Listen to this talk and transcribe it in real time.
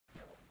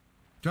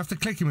Do I have to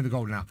click him with the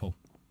golden apple?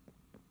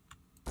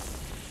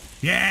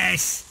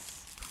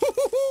 Yes!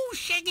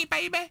 Shaggy,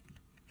 baby!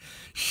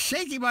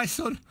 Shaggy, my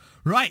son.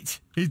 Right,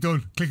 he's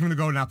done. Click him with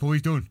the golden apple,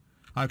 he's done.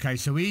 Okay,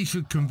 so he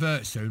should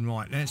convert soon.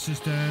 Right, let's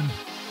just...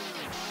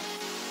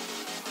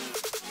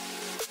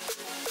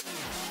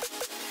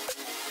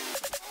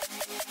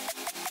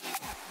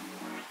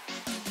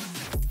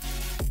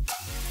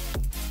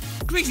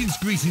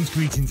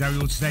 Greetings, how are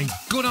you all today?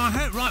 Good, I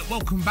hope. Right,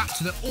 welcome back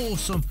to the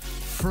awesome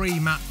free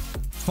map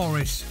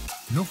Forest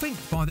Nothing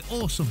by the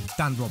awesome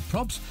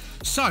DanRobzProbz.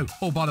 So,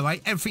 oh, by the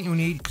way, everything you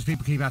need, because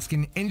people keep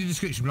asking, in the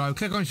description below.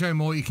 Click on show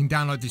more, you can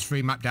download this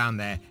free map down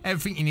there.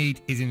 Everything you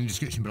need is in the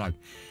description below.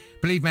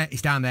 Believe me,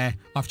 it's down there.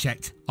 I've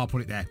checked, I'll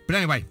put it there. But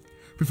anyway,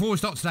 before we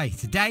start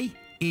today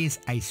is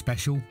a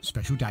special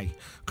day,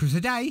 because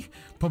today,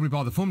 probably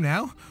by the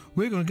thumbnail,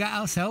 we're going to get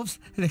ourselves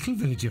a little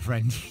villager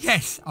friend.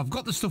 Yes, I've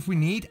got the stuff we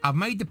need. I've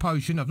made the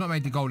potion. I've not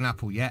made the golden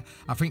apple yet.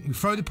 I think we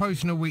throw the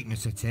potion of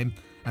weakness at him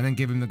and then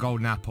give him the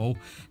golden apple,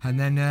 and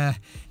then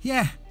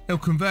yeah, he'll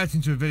convert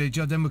into a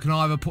villager. Then we can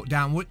either put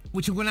down,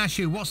 which I'm going to ask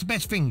you, what's the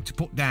best thing to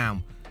put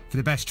down for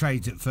the best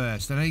trades at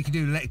first? I know you can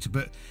do electric,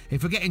 but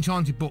if we get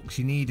enchanted books,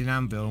 you need an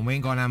anvil, and we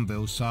ain't got an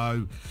anvil,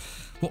 so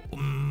what,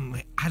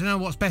 I don't know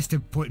what's best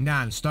to put him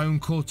down. Stone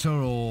cutter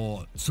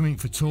or something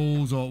for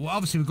tools, or well,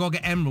 obviously we've got to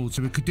get emeralds,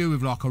 so we could do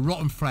with like a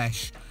rotten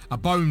flesh, a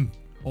bone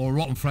or a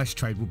rotten flesh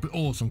trade would be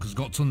awesome, because we've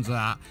got tons of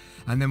that,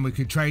 and then we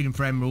could trade them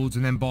for emeralds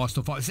and then buy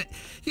stuff like this.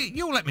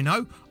 You'll let me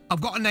know.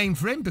 I've got a name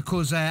for him,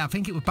 because I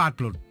think it was Bad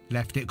Blood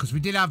left it, because we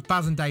did have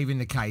Baz and Dave in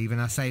the cave, and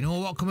I was saying,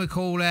 oh, what can we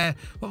call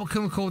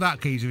that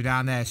geezer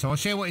down there? So I'll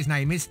share what his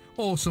name is.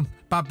 Awesome.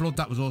 Bad Blood,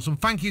 that was awesome.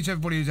 Thank you to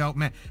everybody who's helped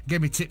me,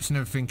 gave me tips and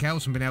everything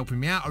else, and been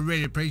helping me out. I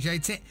really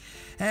appreciate it.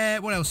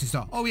 What else is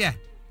that? Oh yeah,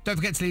 don't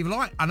forget to leave a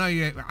like. I know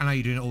you're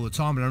doing it all the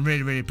time, but I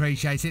really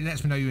appreciate it. It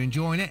lets me know you're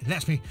enjoying it. It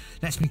lets me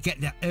get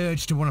the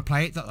urge to want to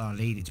play it. Not that I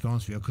need it, to be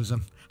honest with you, because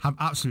I'm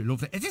absolutely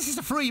loved it. This is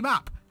a free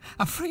map.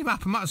 A free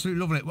map. I'm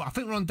absolutely loving it. Well, I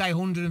think we're on day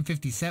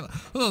 157.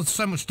 Oh, there's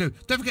so much to do.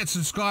 Don't forget to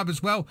subscribe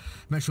as well.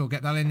 Make sure to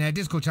get that in there.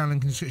 Discord channel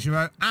link in the description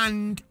below.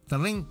 And the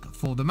link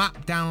for the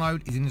map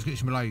download is in the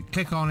description below. You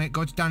click on it,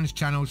 go to Dan's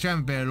channel, show him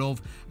a bit of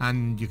love,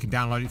 and you can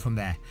download it from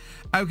there.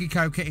 Okie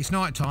dokie, it's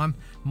night time.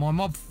 My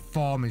mob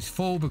farm is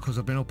full because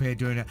I've been up here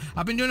doing it.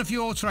 I've been doing a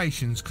few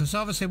alterations, because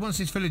obviously once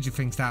this villager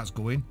thing starts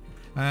going,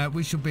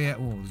 we should be at...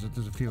 Oh,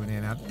 there's a few in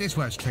here now. This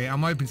works treat.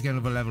 I'm hoping to get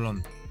another level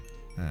on.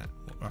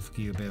 I'll have to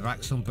give you a bit of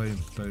axle.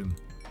 Boom.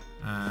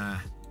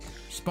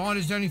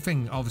 Spiders the only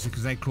thing, obviously,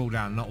 because they crawl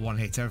down, not one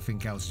hit.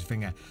 Everything else is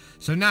finger.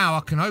 So now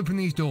I can open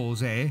these doors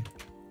here.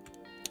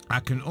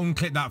 I can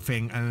unclip that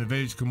thing, and the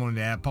village come on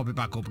there, pop it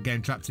back up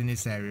again, trapped in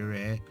this area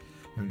here.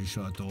 Let me just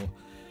shut the door.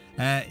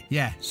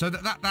 Yeah, so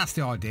that's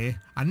the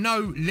idea. I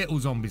know little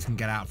zombies can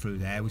get out through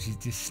there, which is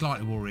just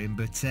slightly worrying,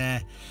 but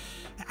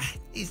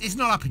it's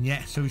not happened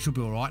yet, so we should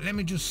be all right. Let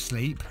me just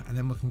sleep, and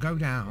then we can go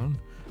down.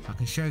 I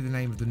can show you the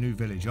name of the new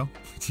villager,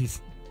 which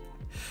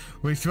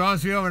to be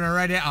honest with you, when I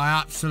read it, I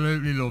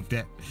absolutely loved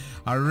it.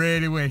 I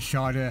really wish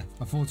I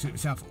thought to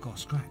myself, I've got a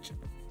scratch.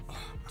 Oh,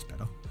 that's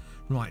better.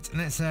 Right, and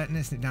let's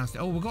nip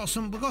downstairs. Oh, we've got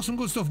some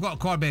good stuff. We've got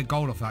quite a bit of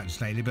gold off that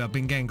just lately, but I've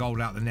been getting gold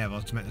out the nether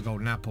to make the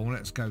golden apple.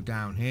 Let's go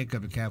down here.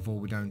 Gotta be careful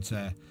we don't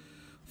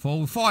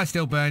fall. The fire's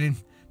still burning.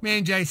 Me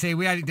and JC,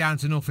 we had it down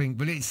to nothing,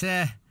 but it's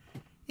yeah,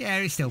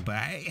 it's still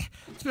burning.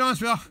 To be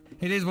honest with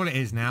you, it is what it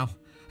is now.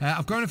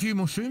 I've grown a few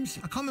mushrooms.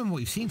 I can't remember what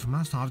you've seen from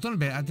last time. I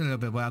did a little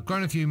bit well. I've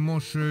grown a few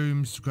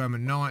mushrooms to grow them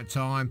at night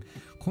time.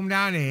 Come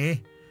down here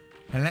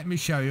and let me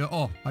show you.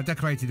 Oh, I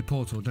decorated the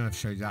portal. I don't know if I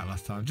showed you that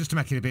last time, just to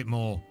make it a bit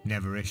more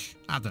netherish.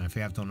 I don't know if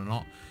we have done or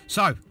not.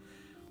 So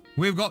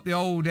we've got the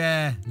old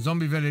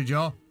zombie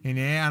villager in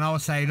here, and I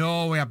was saying,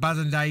 oh, we have Baz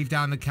and Dave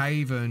down the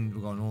cave, and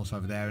we've got an horse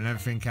over there and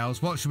everything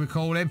else. What should we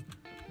call him?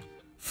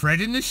 Fred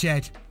in the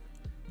shed.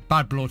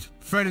 Bad Blood.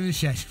 Fred in the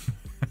shed.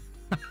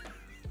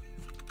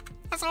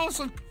 That's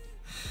awesome.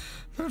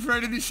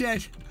 Fred in the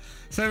shed.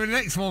 So the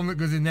next one that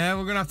goes in there,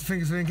 we're gonna have to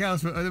think of something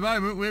else. But at the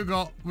moment, we've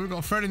got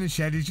Fred in the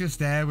shed. He's just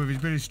there with his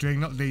bit of string,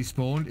 not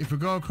despawned. If we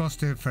go across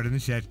to Fred in the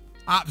shed,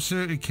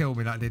 absolutely killed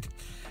me. That did.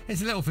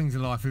 It's the little things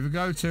in life. If we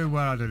go to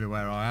where I don't know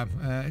where I am,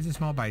 is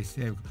this my base?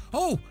 Yeah.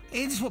 Oh,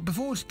 it's what.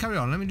 Before we carry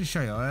on, let me just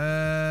show you.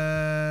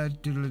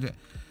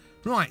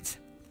 Right.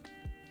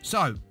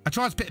 So I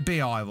tried to pick a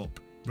beehive up.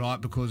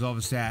 Right, because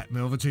obviously my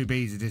other two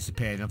bees had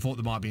disappeared, and I thought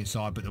they might be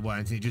inside, but they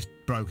weren't, and it just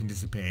broke and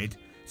disappeared.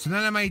 So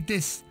then I made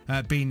this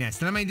bee nest,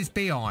 then I made this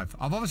beehive.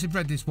 I've obviously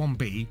bred this one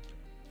bee.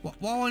 Why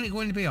won't it go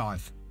in the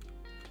beehive?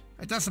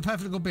 That's a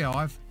perfectly good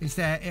beehive. It's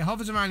there, it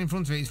hovers around in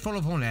front of it, it's full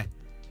of honey.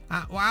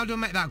 Well, how do I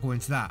make that go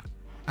into that?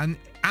 And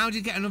how do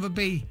you get another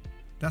bee?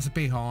 That's a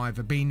beehive,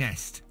 a bee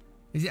nest.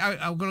 Is it?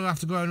 I'm going to have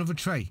to grow another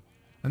tree.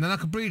 And then I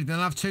could breed it, then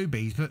I'll have two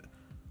bees, but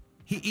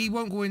he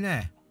won't go in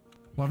there.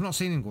 Well, I've not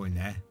seen him go in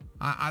there.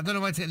 I don't know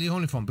where to get the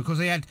honey from, because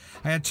I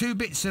had two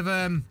bits of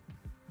iron.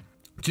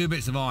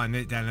 This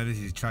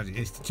is tragic.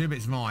 It's 2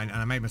 bits of iron, and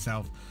I made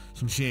myself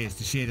some shears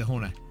to shear the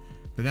honey.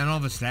 But then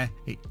obviously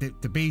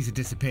the bees had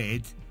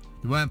disappeared.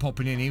 They weren't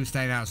popping in. He was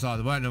staying outside.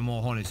 There weren't no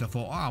more honey. So I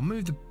thought, oh, I'll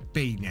move the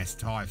bee nest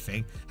type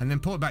thing, and then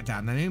put it back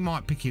down. Then he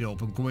might pick it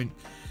up and go in.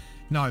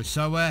 No,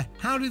 so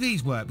how do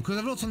these work? Because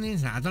I've looked on the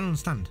internet, I don't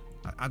understand.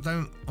 I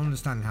don't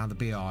understand how the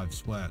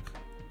beehives work.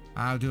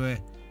 How do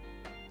I...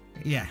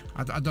 Yeah,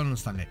 I don't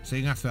understand it. So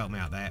you're going to have to help me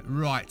out there.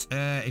 Right,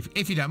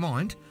 if you don't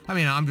mind. I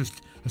mean, I'm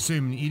just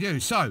assuming that you do.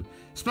 So,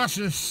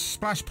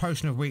 splash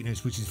potion of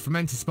weakness, which is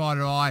fermented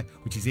spider eye,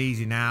 which is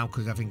easy now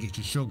because I think it's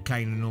just sugar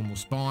cane and normal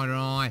spider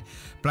eye.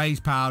 Blaze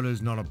powder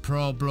is not a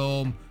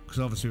problem because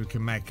obviously we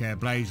can make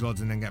blaze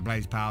rods and then get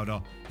blaze powder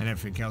and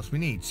everything else we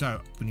need. So,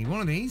 we need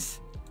one of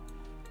these,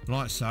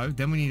 like so.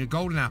 Then we need a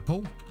golden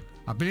apple.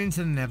 I've been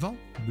into the Nether.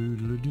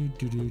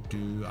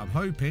 I'm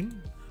hoping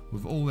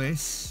with all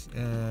this,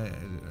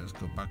 let's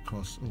go back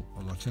across. Oh,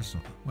 I got a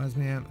chestnut. Where's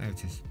my there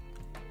it is.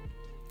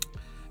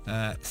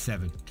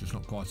 7, just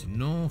not quite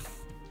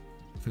enough.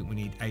 I think we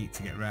need 8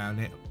 to get around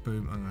it.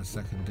 Boom, I'm gonna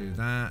second do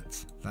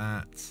that.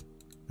 I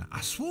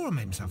swore I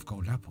made myself a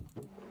golden apple.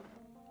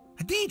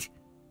 I did.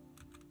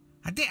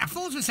 I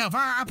thought to myself,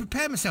 I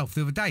prepared myself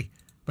the other day,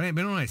 but I ain't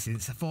been on it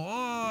since. I thought,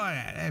 oh,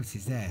 yeah, there it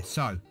is there.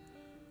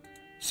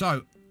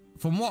 So,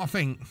 from what I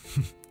think,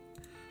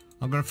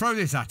 I'm gonna throw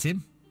this at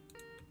him.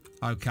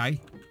 Okay,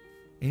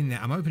 in there.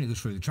 I'm hoping it goes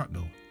through the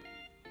trapdoor.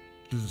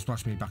 Doesn't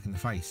splash me back in the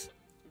face.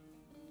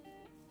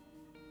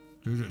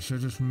 Should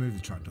I just remove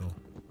the trapdoor?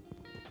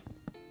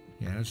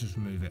 Yeah, let's just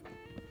remove it.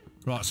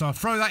 Right, so I'll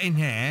throw that in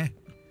here,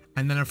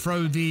 and then I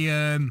throw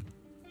the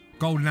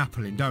golden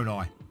apple in, don't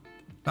I?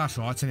 That's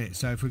right, isn't it?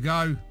 So if we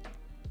go,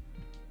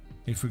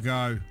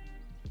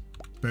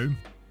 boom.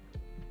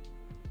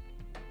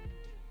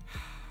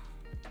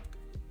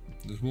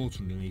 There's water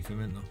underneath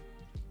them, isn't there?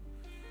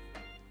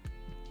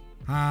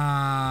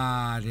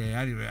 Dear,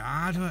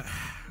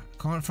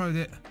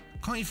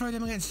 can't you throw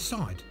them against the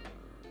side?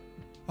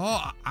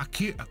 Oh, I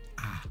queued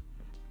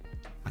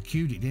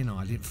it, didn't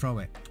I? I didn't throw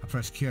it. I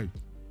pressed Q.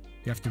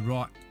 You have to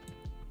right.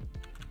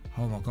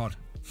 Oh my god.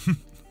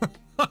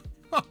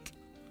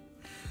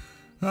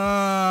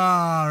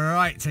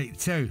 Right, take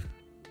 2.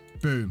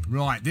 Boom.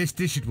 Right, this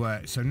should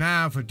work. So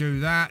now if I do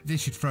that,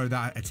 this should throw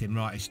that at him.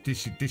 Right, this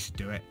should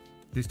do it.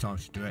 This time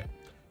should do it.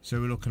 So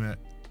we're looking at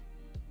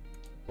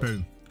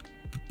boom.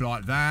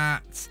 Like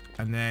that,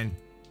 and then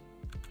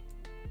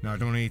no, I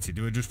don't want to eat it.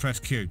 Do I just press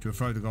Q? Do I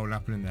throw the golden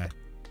apple in there?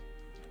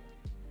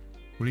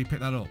 Will he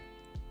pick that up?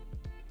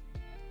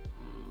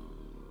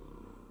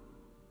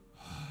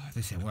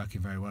 This ain't working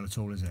very well at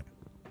all, is it?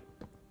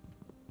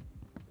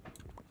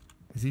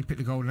 Has he picked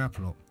the golden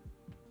apple up?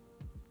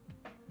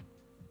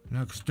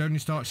 No, because don't you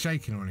start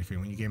shaking or anything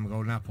when you give him a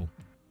golden apple?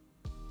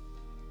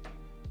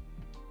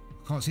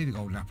 I can't see the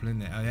golden apple in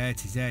there. Oh, there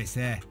it is. There, it's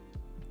there.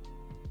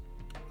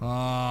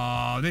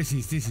 Oh, this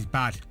is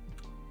bad.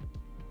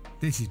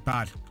 This is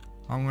bad.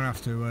 I'm gonna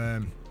have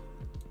to.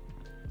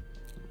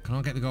 Can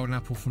I get the golden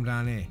apple from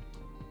down here?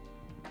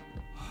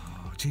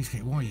 Oh,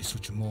 cheesecake, why are you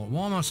such a moron?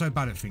 Why am I so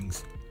bad at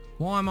things?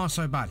 Why am I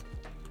so bad?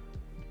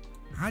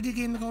 How do you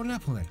get in the golden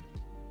apple then?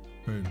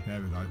 Boom, there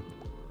we go.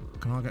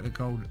 Can I get the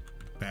gold?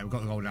 There, we've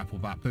got the golden apple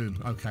back.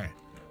 Boom, okay.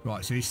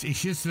 Right, so he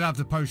should still have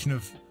the potion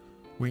of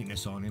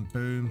weakness on him.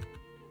 Boom.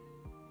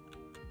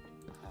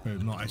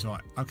 Boom, nice,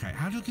 right. Okay,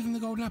 how do I give him the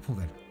golden apple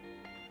then?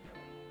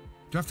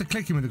 Do I have to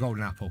click him with the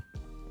golden apple?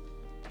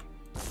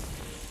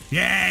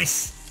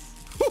 Yes!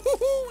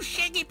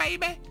 Shake it,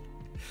 baby!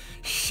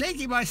 Shake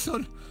it, my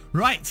son!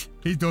 Right,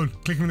 he's done.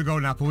 Click him with the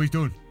golden apple, he's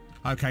done.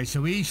 Okay,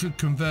 so he should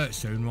convert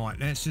soon. Right,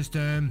 let's just,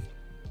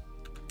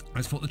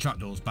 let's put the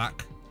trapdoors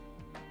back.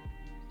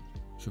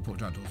 Should put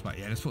trapdoors back?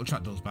 Yeah, let's put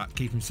trapdoors back.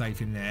 Keep him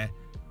safe in there.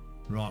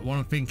 Right, what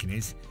I'm thinking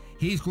is,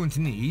 he's going to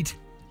need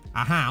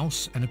a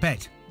house and a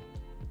bed.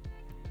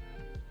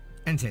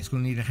 Enter, it's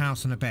going to need a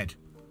house and a bed.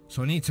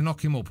 So I need to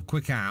knock him up a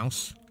quick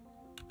house.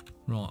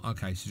 Right,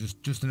 okay, so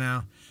just an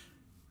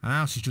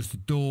house is just a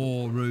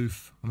door,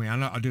 roof. I mean,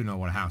 I do know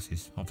what a house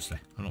is, obviously.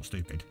 I'm not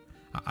stupid.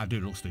 I do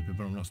look stupid,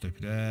 but I'm not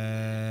stupid.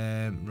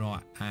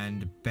 Right,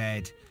 and a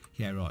bed.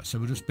 Yeah, right, so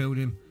we'll just build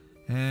him.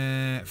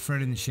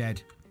 Thread in the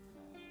shed.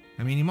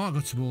 I mean, he might go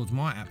towards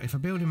my... If I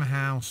build him a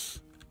house...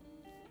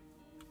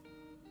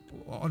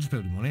 I'll just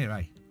build him one here,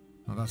 eh?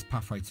 Oh, that's the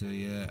pathway to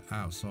the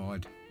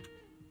outside.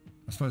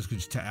 I suppose I could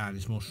just take out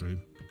this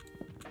mushroom.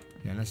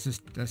 Yeah, let's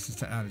just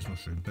take out this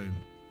mushroom. Boom.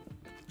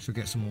 Should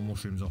get some more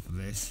mushrooms off of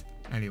this.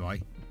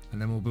 Anyway,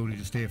 and then we'll build it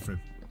just here for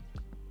him.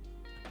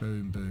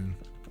 Boom, boom.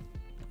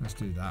 Let's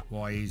do that.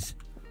 Why he's...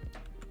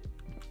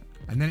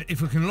 And then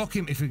if we can lock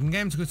him, if we can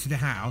get him to go to the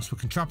house, we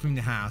can trap him in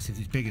the house if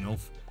it's big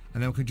enough.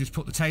 And then we can just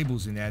put the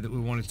tables in there that we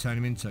want to turn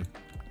him into.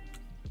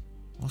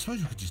 Well, I suppose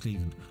we could just leave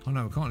him. Oh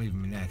no, we can't leave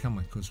him in there, can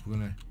we? Because we're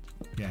going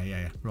to...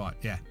 Yeah. Right,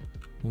 yeah.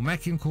 We'll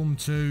make him come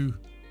to...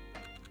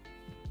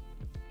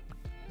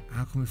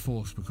 How can we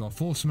force? Because I'll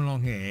force him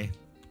along here.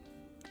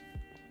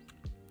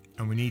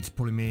 And we need to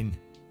put him in...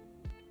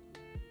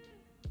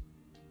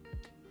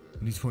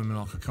 We need to put him in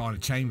like a kind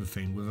of chamber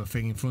thing with a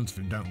thing in front of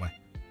him, don't we?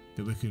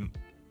 That we can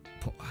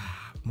put...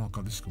 Ah, my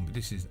God, this is going to be...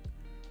 This is...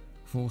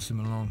 Force him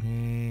along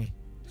here.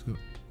 It's good.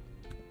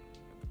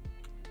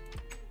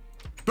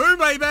 Boom,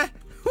 baby!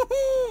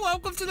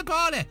 Welcome to the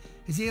party!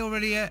 Is he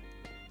already...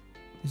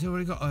 He's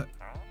already got a...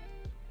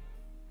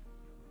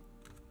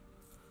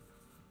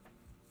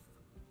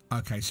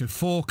 Okay, so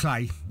 4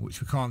 clay,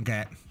 which we can't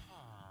get.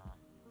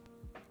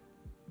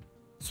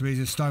 So he's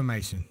a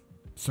stonemason.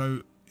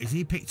 So is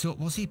he picked up...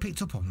 What's he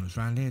picked up on that's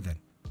around here then?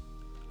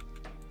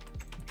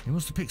 He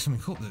must have picked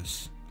something up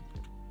that's...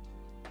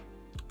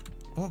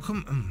 What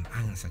come...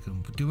 hang on a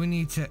second. Do we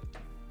need to...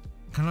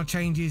 Can I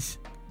change his...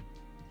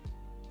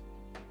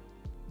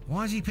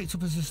 Why is he picked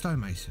up as a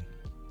stonemason?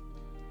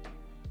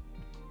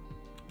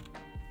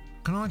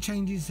 Can I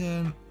change his...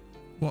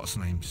 what's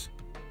names?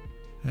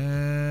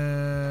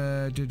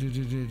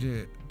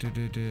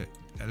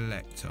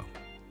 Elector.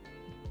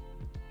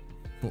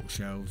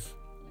 Bookshelves.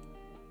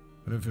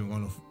 I don't think we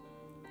want enough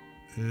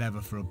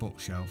leather for a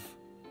bookshelf.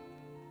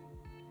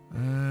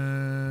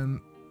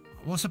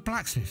 What's a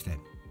blacksmith then?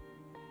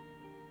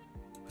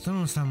 I don't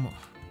understand what...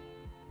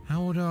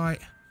 How would I...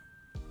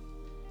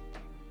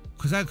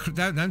 Because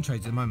them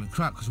trades at the moment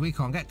crap because we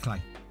can't get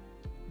clay.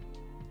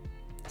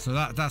 So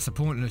that's a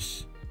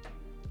pointless...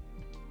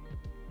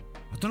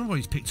 I don't know what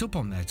he's picked up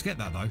on there to get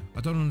that though.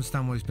 I don't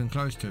understand what he's been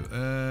close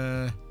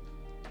to.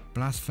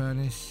 Blast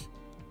furnace.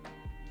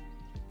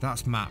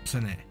 That's maps,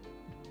 isn't it?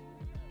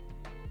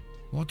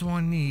 What do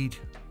I need?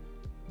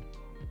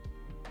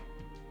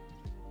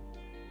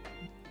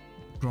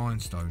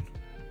 Grindstone.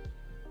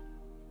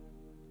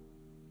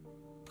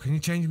 Can you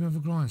change him with a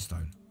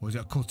grindstone? Or is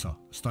it a cutter?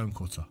 A stone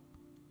cutter?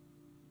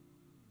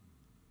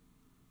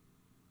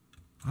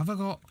 Have I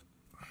got...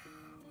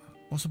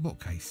 What's a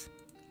bookcase?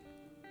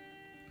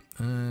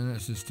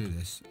 Let's just do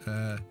this.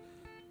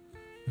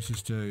 Let's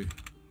just do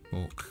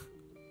book.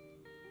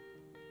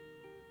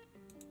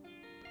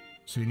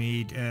 So we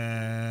need 3,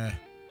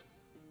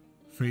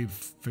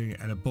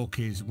 and a book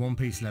is 1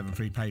 piece leather and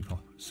 3 paper.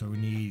 So we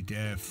need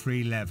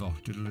 3 leather.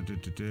 That'll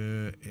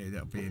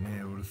be in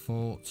here. I would have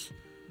thought.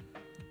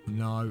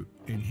 No,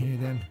 in here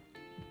then.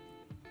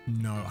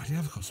 No, I did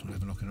have got some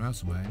leather knocking around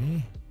somewhere in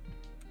here.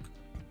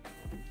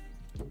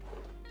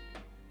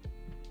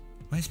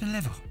 Where's my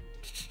leather?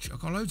 I've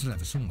got loads of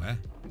leather somewhere.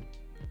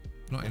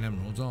 Not in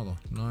emeralds, are they?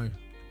 No.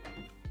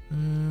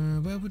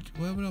 Where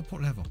would I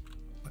put leather?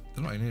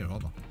 They're not in here, are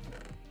they?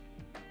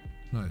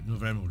 No,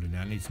 another emerald in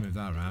there. I need to move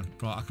that around.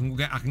 Right, I can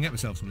get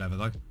myself some leather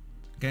though.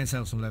 Getting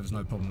myself some leather's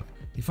no problem.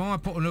 If I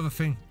put another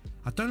thing,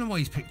 I don't know why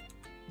he's picked.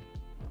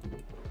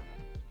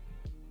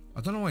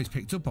 I don't know why he's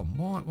picked up on.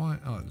 Why?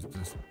 Oh, it's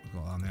just I've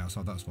got that on the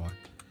outside. That's why.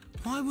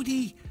 Why would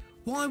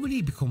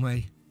he become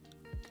a?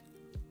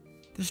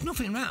 There's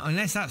nothing around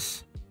unless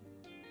that's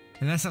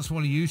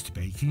what he used to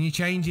be. Can you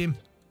change him?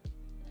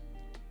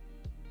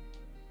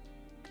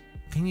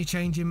 Can you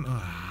change him?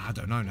 Oh, I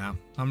don't know now.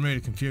 I'm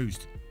really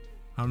confused.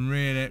 I'm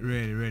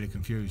really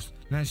confused.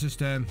 Let's just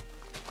do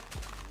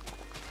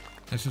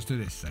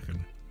this a second.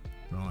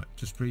 Right,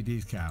 just breed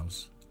these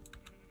cows.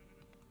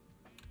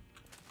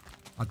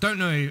 I don't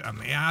know. I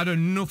mean, I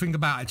don't know nothing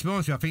about it. To be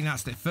honest with you, I think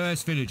that's the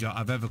first villager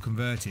I've ever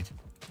converted.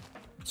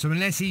 So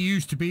unless he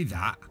used to be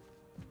that,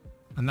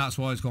 and that's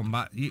why he's gone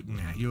back,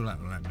 you'll let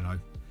me know.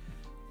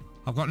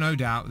 I've got no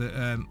doubt that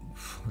I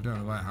don't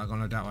know where. I've got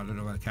no doubt. I don't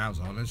know where the cows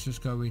are. Let's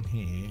just go in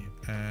here.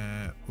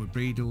 We'll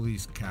breed all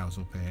these cows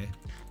up here.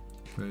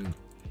 Boom,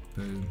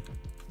 boom.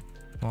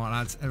 All right,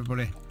 lads.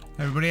 Everybody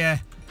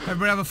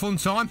have a fun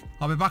time.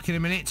 I'll be back in a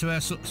minute to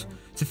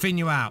thin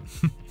you out.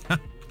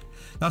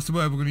 That's the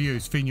word we're going to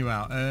use. Thin you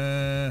out.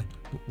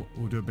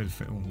 We'll do a bit of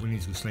fit. We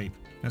need to go sleep.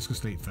 Let's go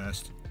sleep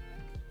first.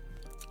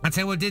 I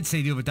tell you what I did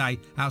see the other day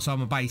outside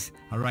my base.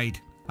 A raid.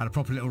 I had a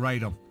proper little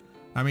raid on.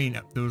 I mean,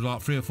 there was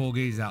like 3 or 4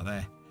 geezers out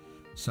there.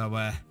 So,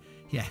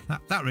 yeah,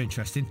 that were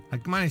interesting. I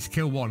managed to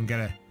kill one and get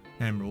an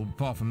emerald.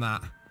 Apart from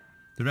that,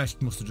 the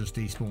rest must have just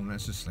despawned.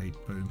 Let's just sleep.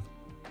 Boom.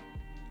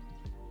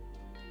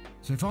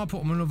 So if I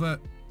put them another...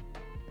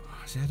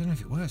 See, I don't know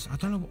if it works. I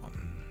don't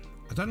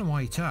know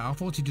why he turned. I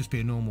thought he'd just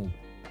be a normal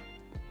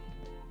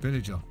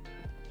villager.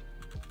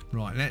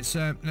 Right, let's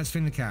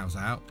thin the cows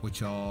out,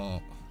 which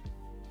are...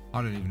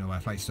 I don't even know where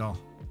placed are.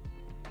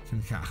 Thin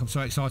the cow. I'm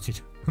so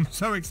excited. I'm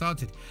so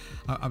excited.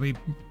 I'll be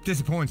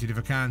disappointed if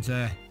I can't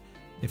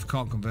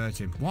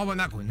convert him. Why won't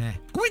that go in there?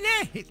 Go in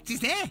there! It's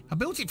there! I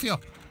built it for you.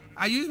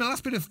 I used my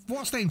last bit of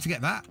what's name to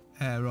get that.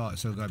 Right,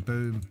 so we'll go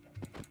boom.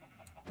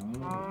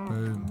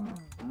 Boom.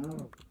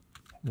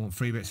 Want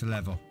 3 bits of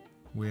leather.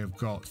 We have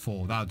got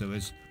 4. That'll do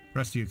us. The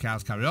rest of you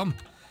cows carry on.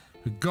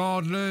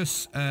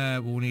 Regardless,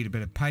 we'll need a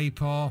bit of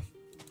paper.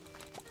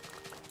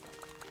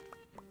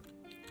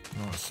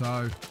 Right,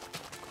 so...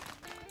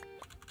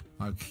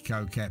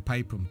 Okay,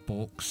 paper and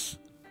books.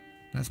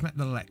 Let's make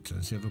the lectern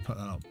and see if we put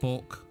that up.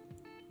 Book.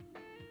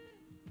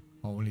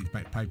 Oh, we need to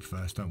make paper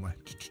first, don't we?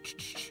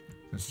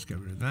 Let's just get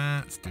rid of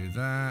that. Let's do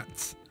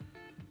that.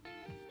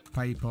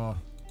 Paper.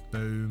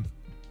 Boom.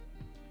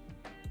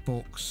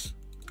 Books.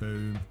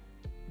 Boom.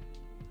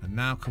 And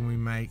now can we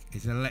make...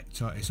 It's a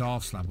lectern. It's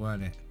half slab,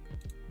 weren't it?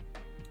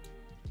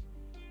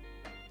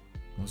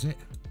 Was it?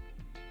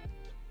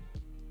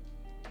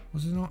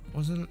 Was it not?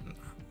 Was it...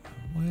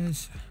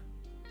 Where's...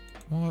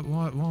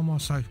 Why am I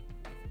so...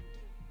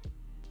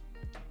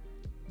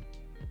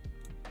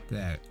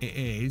 There it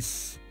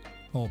is.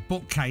 Or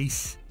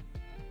bookcase,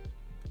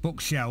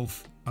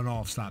 bookshelf, and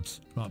half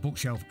slabs. Right,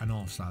 bookshelf and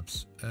half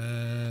slabs.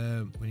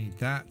 We need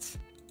that.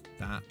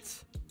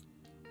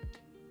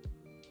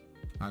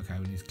 Okay,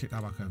 we need to click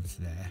that back over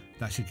to there.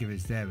 That should give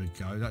us, there we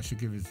go. That should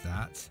give us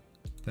that.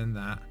 Then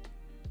that.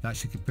 That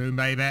should give, boom,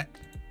 baby.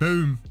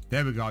 Boom.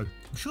 There we go.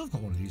 I'm sure I've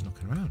got one of these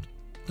knocking around.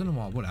 Don't know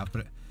why I would have,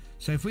 but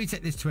so if we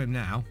take this to him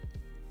now.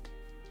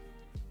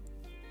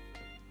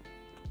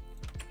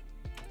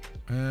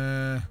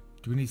 Do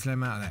we need to let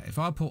him out of there? If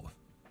I put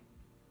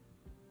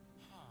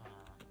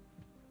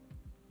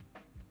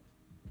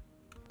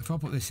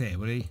this here,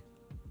 will he?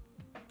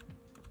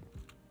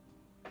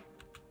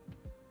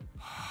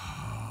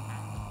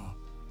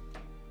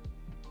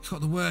 It's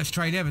got the worst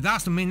trade ever.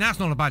 That's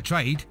not a bad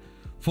trade.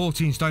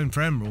 14 stone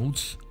for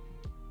emeralds.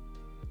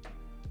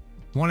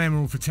 1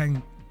 emerald for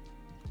 10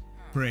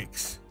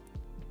 bricks.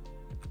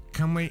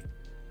 Can we?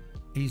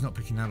 He's not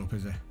picking that up,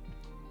 is he?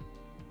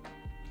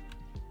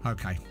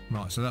 Okay,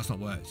 right. So that's not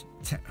worked.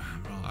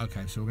 Right.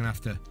 Okay. So we're gonna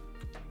have to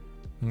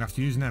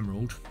use an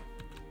emerald.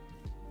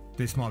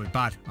 This might be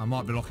bad. I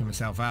might be locking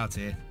myself out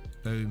here.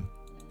 Boom,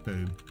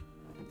 boom.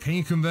 Can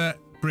you convert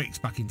bricks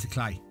back into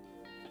clay?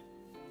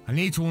 I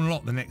need to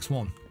unlock the next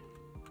one.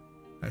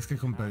 Let's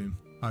click on boom.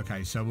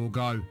 Okay, so we'll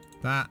go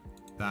that.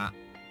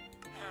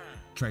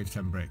 Trade for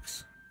 10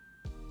 bricks.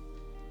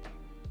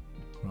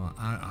 Right,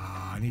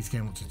 I need to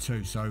get him up to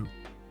 2, so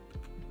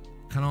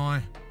can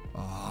I?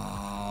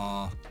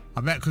 Oh,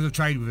 I bet because I've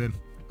traded with him,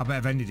 I bet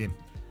I've ended him.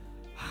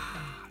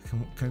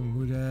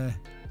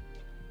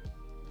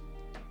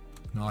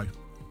 No.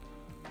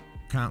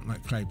 Can't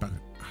make clay back.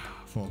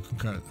 For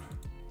concur.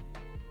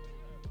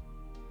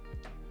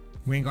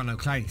 We ain't got no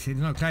clay. See,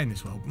 there's no clay in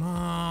this world. Oh,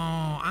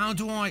 how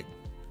do I?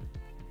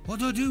 What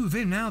do I do with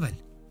him now then?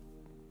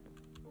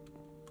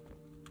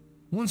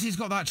 Once he's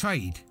got that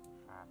trade.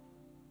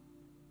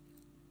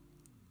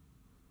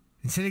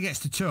 Until he gets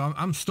to 2,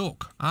 I'm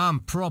stuck. I'm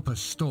proper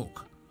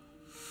stuck.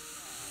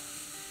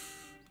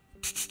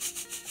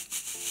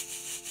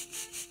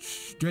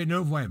 There ain't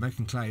no way of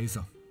making clay, is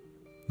there?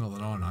 Not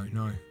that I know,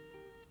 no.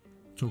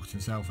 Talking to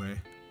himself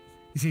here.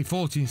 You see,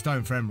 14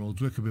 stone for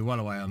emeralds, we could be well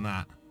away on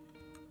that.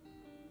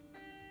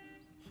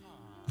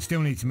 We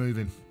still need to move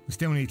him. He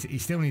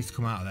still needs to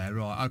come out of there.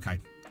 Right, okay.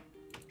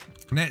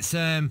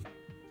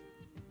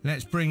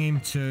 Let's bring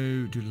him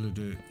to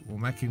we'll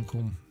make him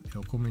come.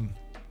 He'll come in.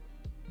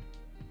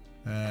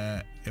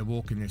 He'll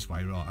walk in this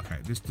way, right? Okay,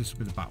 this will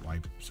be the back way.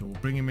 So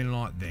we'll bring him in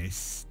like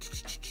this.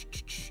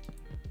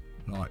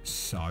 Like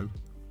so.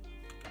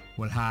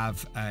 We'll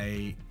have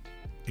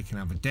he can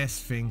have a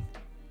desk thing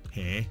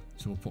here,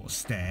 so we'll put a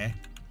stair.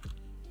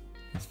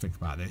 Let's think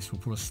about this.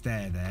 We'll put a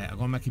stair there. I've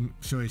got to make him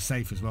sure he's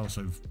safe as well,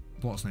 so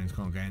what's names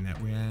can't get in there.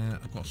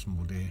 I've got some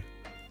wood here.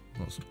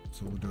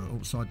 So we'll do an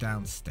upside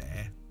down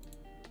stair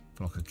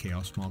for like a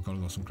kiosk. My God,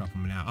 I've got some crap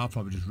on me now. I've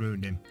probably just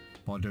ruined him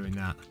by doing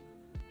that.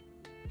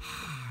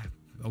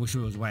 I wish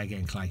there was a way of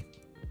getting clay.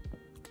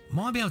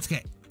 Might be able to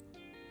get.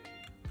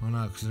 Oh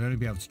no, because I'd only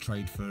be able to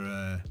trade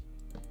for.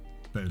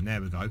 Boom, there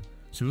we go.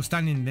 So we'll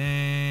stand in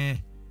there.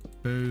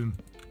 Boom,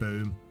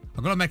 boom.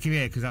 I've got to make him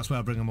here because that's where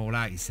I bring them all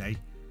out, you see.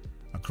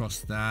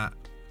 Across that,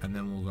 and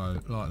then we'll go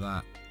like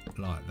that,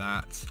 like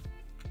that.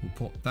 We'll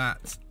put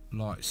that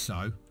like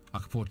so. I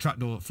can put a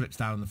trapdoor that flips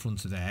down on the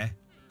front of there,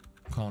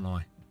 can't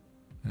I?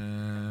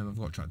 I've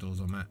got trapdoors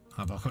on that.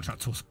 I've got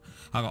trapdoors.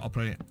 I'll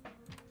put it.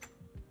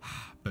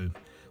 Boom.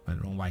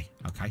 Went the wrong way.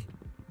 Okay.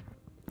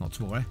 Not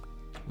to worry.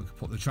 We can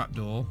put the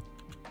trapdoor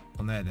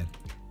on there then.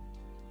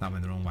 That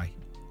went the wrong way.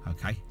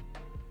 Okay.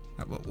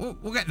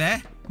 We'll get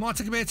there. Might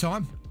take a bit of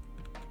time.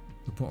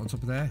 We'll put it on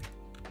top of there.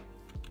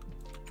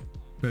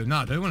 Boom.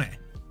 No, do, won't it?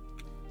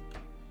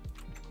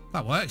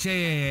 That works.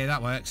 Yeah.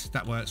 That works.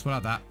 That works. We'll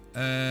have that.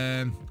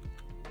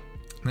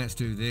 Let's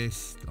do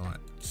this like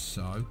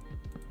so.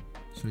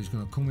 So he's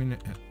going to come in.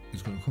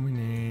 He's going to come in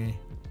here.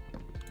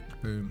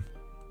 Boom.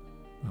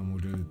 And we'll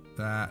do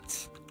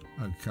that.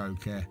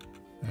 Okay.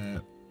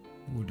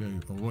 We'll do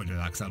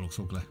that because that looks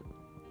ugly.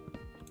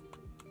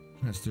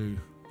 Let's do.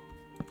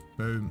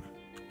 Boom.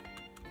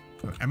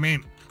 I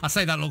mean, I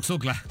say that looks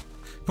ugly.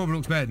 Probably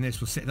looks better than this.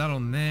 We'll sit that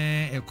on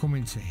there. It'll come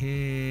into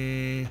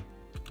here.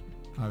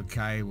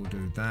 Okay, we'll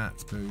do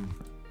that. Boom.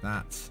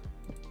 That.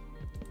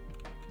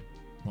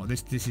 Well,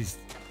 this is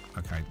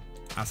okay.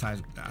 That's how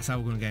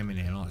we're gonna get him in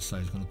here. Like so,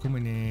 he's gonna come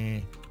in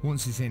here.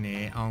 Once it's in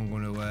here, I'm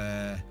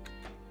gonna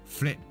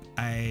flip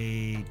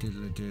a.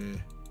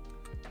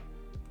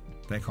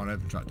 They can't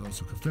open trapdoors,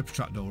 so I can flip a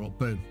trapdoor up.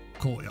 Boom.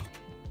 Caught you.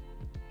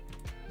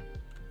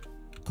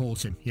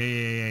 Caught him.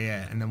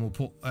 Yeah. And then we'll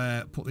put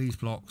these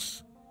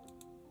blocks.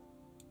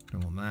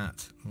 Don't want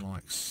that.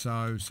 Like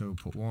so. So we'll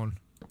put one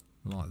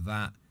like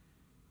that.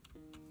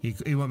 He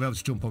won't be able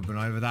to jump up and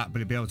over that, but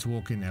he'll be able to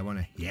walk in there, won't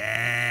he?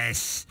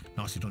 Yes!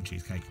 Nicely done,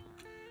 cheesecake.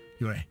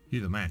 You're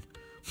the man.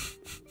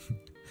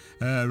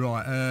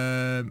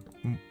 Right.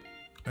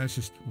 Let's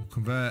just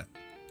convert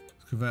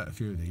a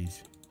few of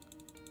these.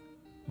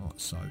 Like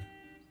so.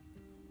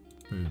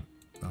 Boom.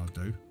 That'll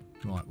do.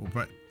 Right.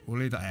 We'll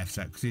leave that F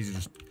set because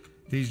these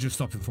These are just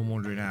stopping from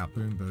wandering out.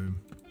 Boom, boom.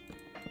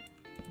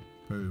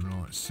 Boom,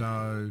 right.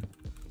 So,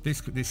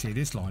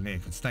 this line here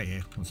could stay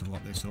here once I've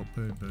got this up.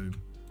 Boom, boom.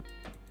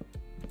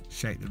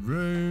 Shake the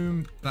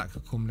room. That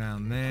could come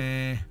down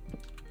there.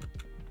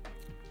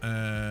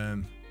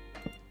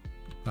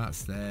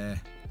 That's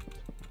there.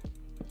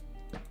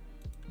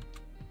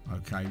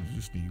 Okay, we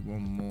just need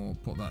one more.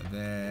 Put that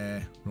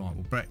there. Right,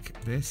 we'll break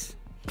this.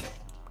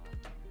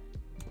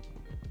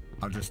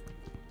 I just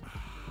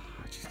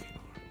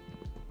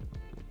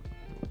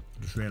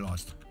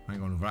realised I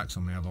ain't got enough racks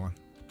on me, have I?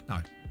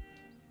 No.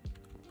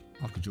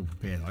 I could jump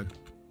up here though.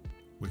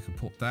 We could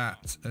put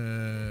that.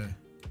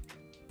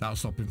 That'll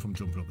stop him from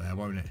jumping up there,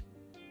 won't it?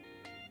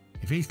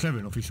 If he's clever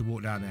enough, he should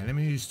walk down there. Let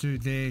me just do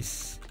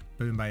this.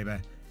 Boom, baby.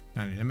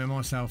 Now, let me make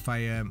myself a.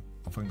 I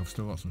think I've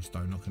still got some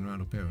stone knocking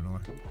around up here, haven't I?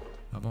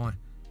 Have I? Let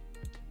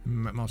me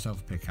make myself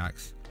a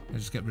pickaxe.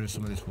 Let's just get rid of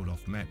some of this wood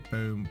off.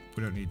 Boom.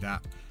 We don't need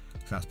that,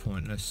 because that's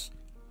pointless.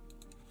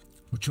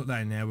 We'll chuck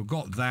that in there. We've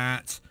got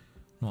that.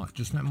 Right,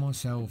 just make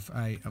myself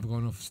a. Have I got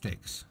enough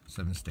sticks?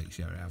 7 sticks.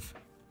 Yeah, we have.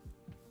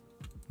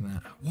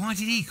 That. Why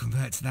did he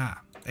convert to that?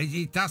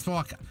 That's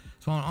why.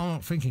 So I'm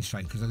not thinking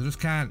straight, because I just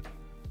can't.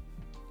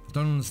 I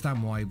don't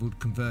understand why he would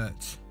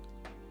convert.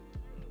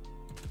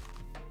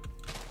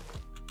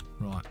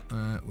 Right,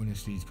 we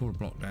just need to pull a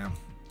block down.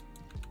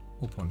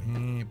 Up on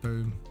here,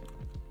 boom.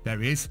 There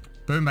he is.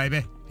 Boom,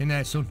 baby. In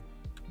there, son.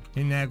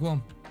 In there, go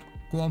on.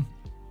 Go on.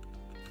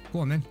 Go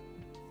on, then.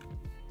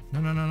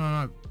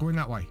 No. Go in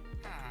that way.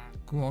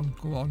 Go on.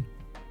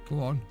 Go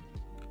on.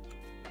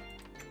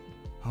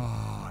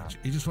 Ah,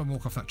 he just won't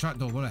walk off that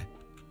trapdoor, will he?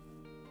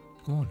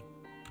 Go on.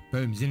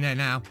 Boom, he's in there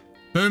now.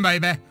 Boom,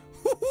 baby.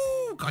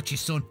 Woohoo! Got you,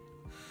 son.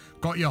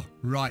 Got you.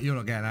 Right, you're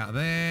not getting out of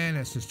there.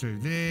 Let's just do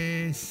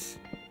this.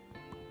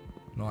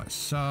 Like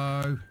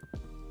so.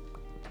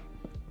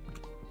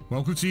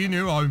 Welcome to your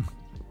new home.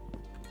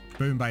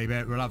 Boom,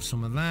 baby. We'll have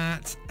some of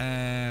that.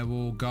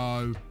 We'll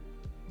go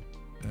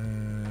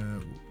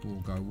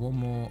one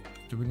more.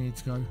 Do we need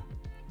to go?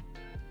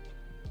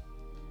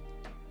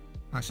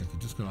 Actually, I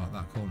could just go like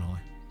that, can't I?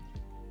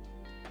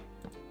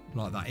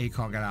 Like that. He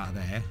can't get out of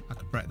there. I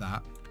could break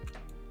that.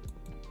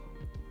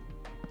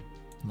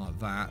 Like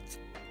that.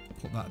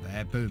 Put that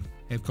there. Boom.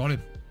 I've got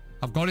him.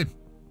 I've got him.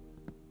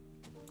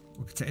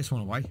 We can take this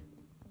one away.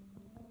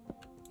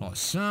 Like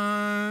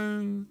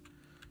so.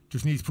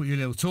 Just need to put your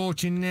little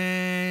torch in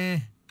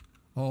there.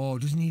 Oh,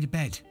 does he need a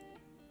bed?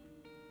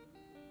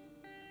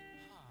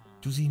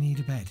 Does he need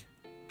a bed?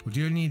 Or do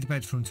you need a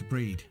bed for him to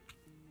breed?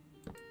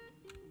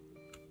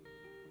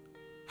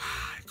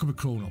 It could be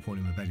crawling up on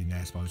him a bed in there,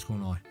 I suppose,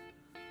 couldn't I?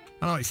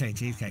 I know what you're saying,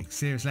 Cheesecake.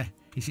 Seriously.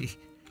 He's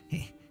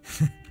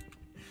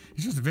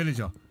just a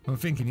villager. I'm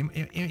thinking,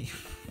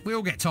 we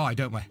all get tired,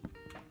 don't we?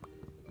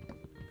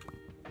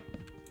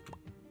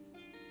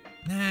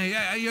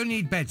 No, you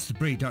need beds to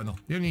breed, don't you?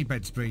 You need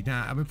beds to breed.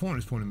 Now, I'd be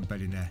pointless putting him a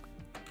bed in there.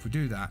 If we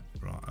do that,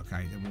 right?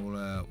 Okay, then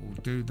we'll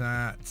do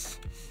that.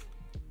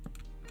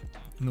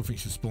 Nothing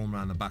should spawn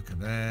around the back of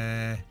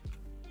there.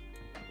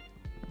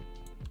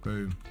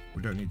 Boom.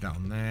 We don't need that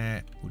on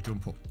there. We'll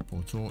jump up for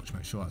a torch,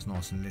 make sure that's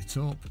nice and lit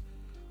up.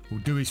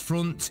 We'll do his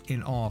front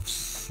in half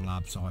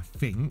slabs, I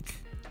think.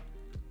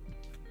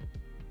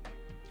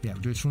 Yeah,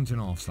 we'll do his front in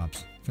half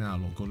slabs. I think that'll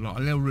look good. Like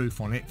a little roof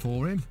on it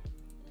for him.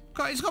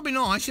 It's got to be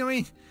nice, you know what I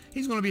mean?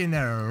 He's going to be in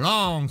there a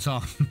long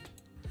time.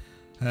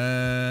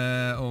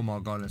 Oh my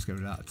god, let's get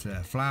rid of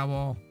that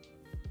flower.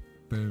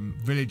 Boom.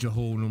 Villager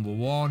hall number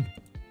 1.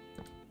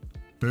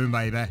 Boom,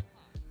 baby. A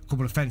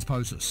couple of fence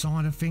posts at the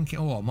side, I'm thinking.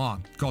 Oh my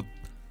god.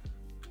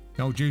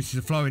 The old juices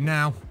are flowing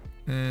now.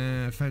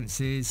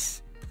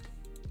 Fences.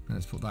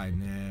 Let's put that in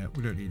there.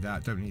 We don't need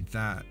that. Don't need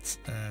that.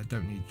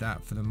 Don't need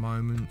that for the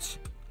moment.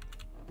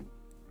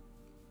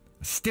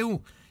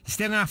 Still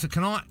gonna have to.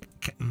 Can I?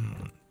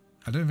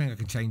 I don't think I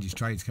can change his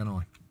trades, can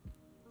I?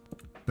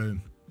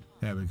 Boom.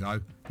 There we go.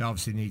 They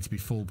obviously need to be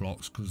full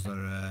blocks because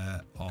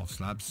they're half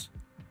slabs.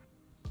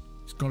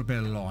 It's got a bit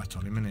of light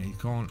on him, innit? He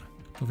can't.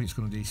 I don't think it's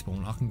going to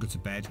despawn. I can go to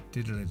bed.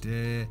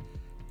 Diddle-a-dee.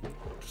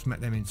 Just make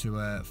them into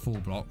full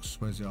blocks.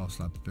 Where's the half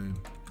slabs? Boom.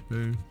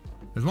 Boom.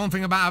 There's one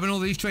thing about having all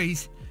these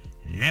trees.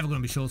 Never going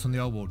to be short on the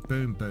old wood.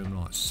 Boom, boom,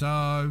 like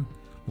so.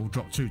 We'll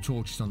drop 2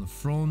 torches on the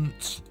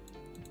front.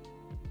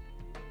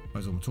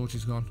 Where's all my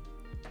torches gone?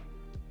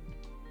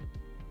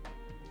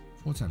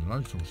 What's that?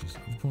 Load torches.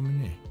 I'll put them in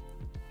here.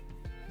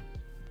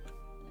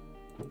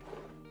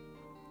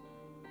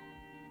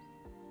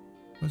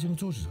 Where's all my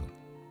torches gone?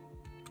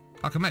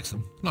 I can mix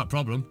them. Not a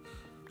problem.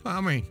 Well,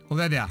 I mean, well,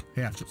 there they are.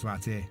 Yeah, I've chucked them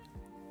out here.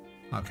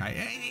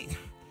 Okay.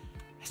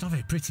 It's not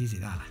very pretty, is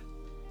it, that?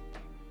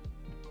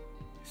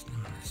 It's not.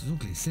 It's as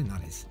ugly as sin,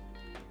 that is.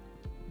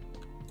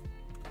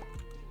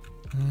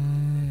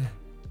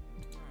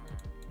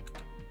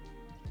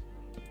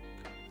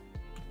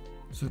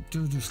 So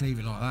do just leave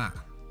it like that.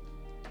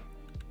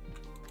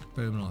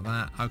 Boom, like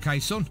that. Okay,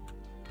 son.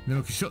 Then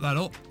we can shut that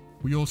up.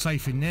 We're all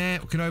safe in there.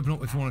 We can open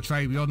up if we want to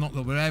trade with you. Not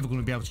that we're ever going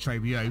to be able to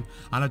trade with you. And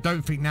I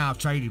don't think now I've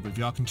traded with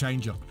you, I can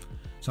change you.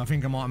 So I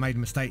think I might have made a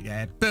mistake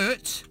there.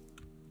 But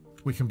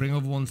we can bring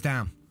other ones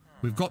down.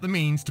 We've got the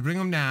means to bring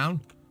them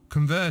down,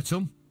 convert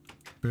them.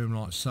 Boom,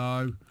 like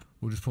so.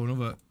 We'll just put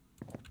another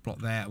block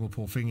there and we'll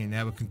put a thing in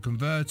there. We can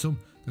convert them.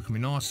 They can be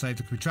nice, safe,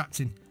 they can be trapped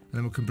in, and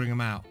then we can bring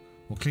them out.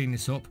 We'll clean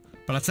this up.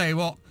 But I tell you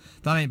what,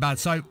 that ain't bad.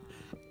 So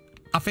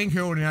I think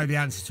you already know the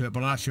answer to it,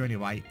 but I'll ask you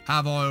anyway.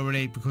 Have I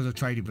already, because I've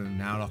traded with him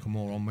now like a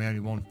moron, we only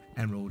won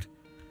emerald.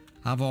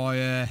 Have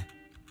I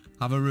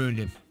ruined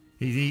him?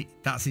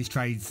 That's his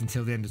trades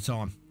until the end of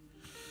time.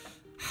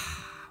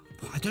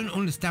 I don't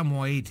understand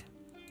why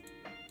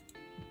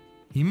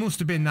he must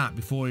have been that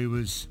before he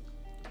was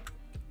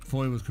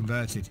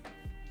converted.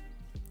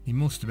 He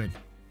must have been.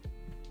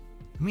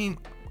 I mean,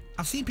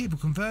 I've seen people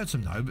convert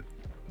them though,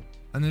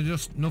 and they're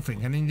just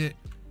nothing, and then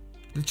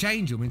they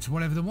change them into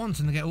whatever they want,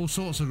 and they get all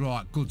sorts of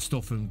good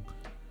stuff. And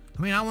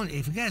I mean,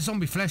 if I get a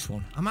zombie flesh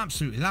one, I'm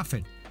absolutely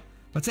laughing.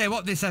 But I tell you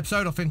what, this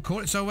episode I think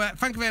caught it. So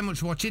thank you very much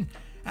for watching.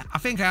 I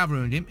think I have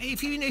ruined him.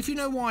 If you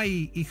know why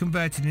he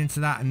converted into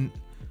that, and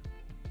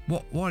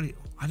what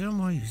I don't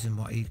know why he's using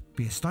what he'd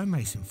be a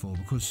stonemason for,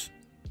 because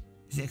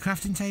is it a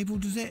crafting table?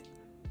 Does it?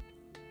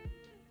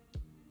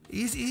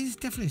 He's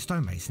definitely a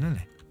stonemason, isn't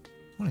he?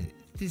 What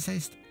did it say?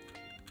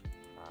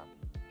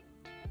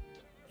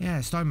 Yeah,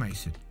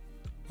 stonemason.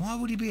 Why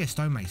would he be a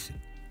stonemason?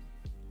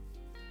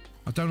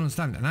 I don't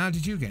understand it. And how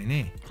did you get in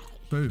here?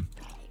 Boom.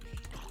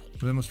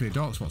 Well, there must be a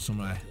dark spot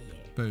somewhere.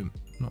 Boom.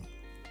 Not.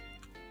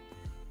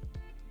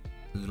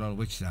 There's a lot of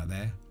witches out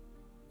there.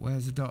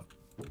 Where's the dark?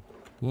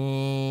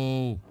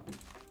 Whoa.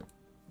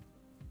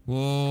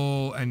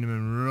 Whoa.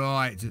 Enderman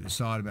right at the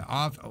side of it.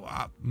 I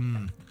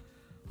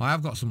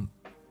have got some.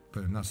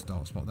 Boom. That's a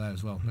dark spot there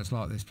as well. Let's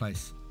light this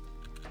place.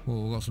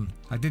 Whoa, we've got some.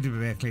 I did do a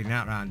bit of cleaning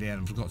out around here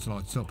and forgot to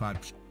light it up.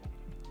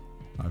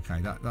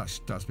 Okay, that's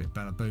a bit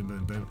better. Boom,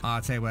 boom, boom.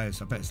 I'll tell you where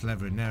I bet it's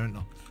leather in there, isn't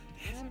there?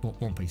 Yes,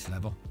 one piece of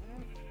leather.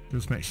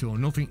 Just make sure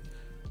nothing.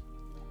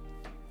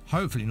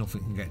 Hopefully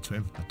nothing can get to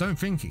him. I don't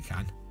think it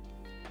can.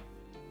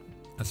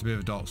 That's a bit of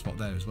a dark spot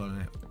there as well,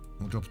 isn't it?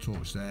 We'll drop a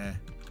torch there.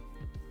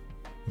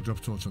 We'll drop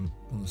a torch on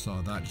the side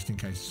of that just in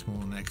case it's small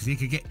on there. Because he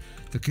could get.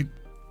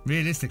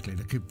 Realistically,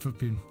 they could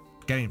flipping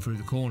get in through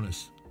the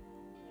corners.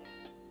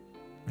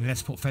 And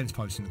let's put fence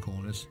posts in the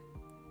corners.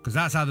 Because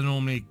that's how they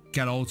normally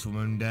get hold of them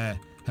and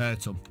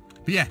hurt them.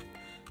 But yeah,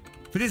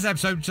 for this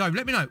episode, so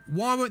let me know,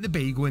 why won't the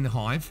bee go in the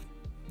hive?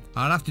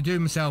 I'll have to do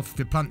myself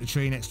to plant the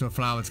tree next to a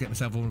flower to get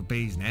myself on a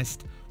bee's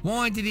nest.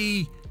 Why did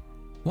he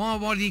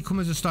come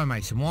as a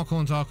stonemason? Why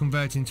can't I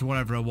convert into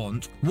whatever I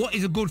want? What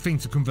is a good thing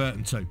to convert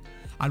them to?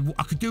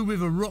 I could do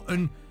with a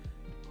rotten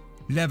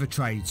leather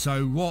trade.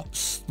 So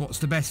what's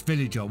the best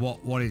villager?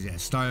 What is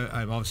it?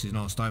 Obviously it's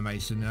not a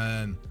stonemason.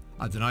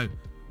 I don't know,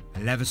 a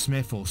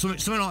leathersmith or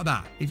something like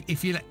that.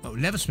 If you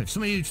leathersmith,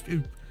 somebody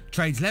who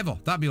trades leather,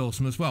 that'd be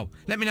awesome as well.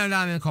 Let me know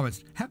down in the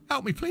comments.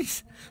 Help me,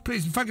 please.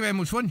 Please, thank you very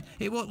much. What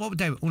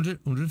day?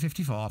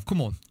 155.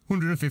 Come on.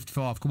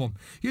 155. Come on.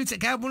 You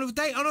take care of one of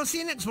the day, and I'll see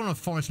you next one of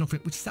Forest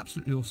Nothing, which is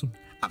absolutely awesome.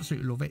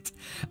 Absolutely love it.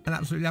 And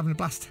absolutely having a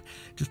blast.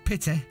 Just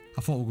pity.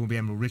 I thought we were going to be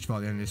emerald rich by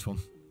the end of this one.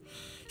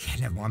 Yeah,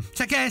 never mind.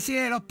 Take care. See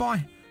you later.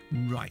 Bye.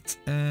 Right.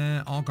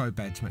 I'll go to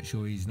bed to make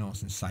sure he's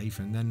nice and safe,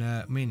 and then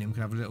me and him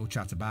can have a little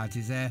chat about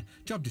his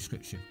job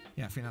description.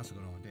 Yeah, I think that's a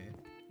good idea.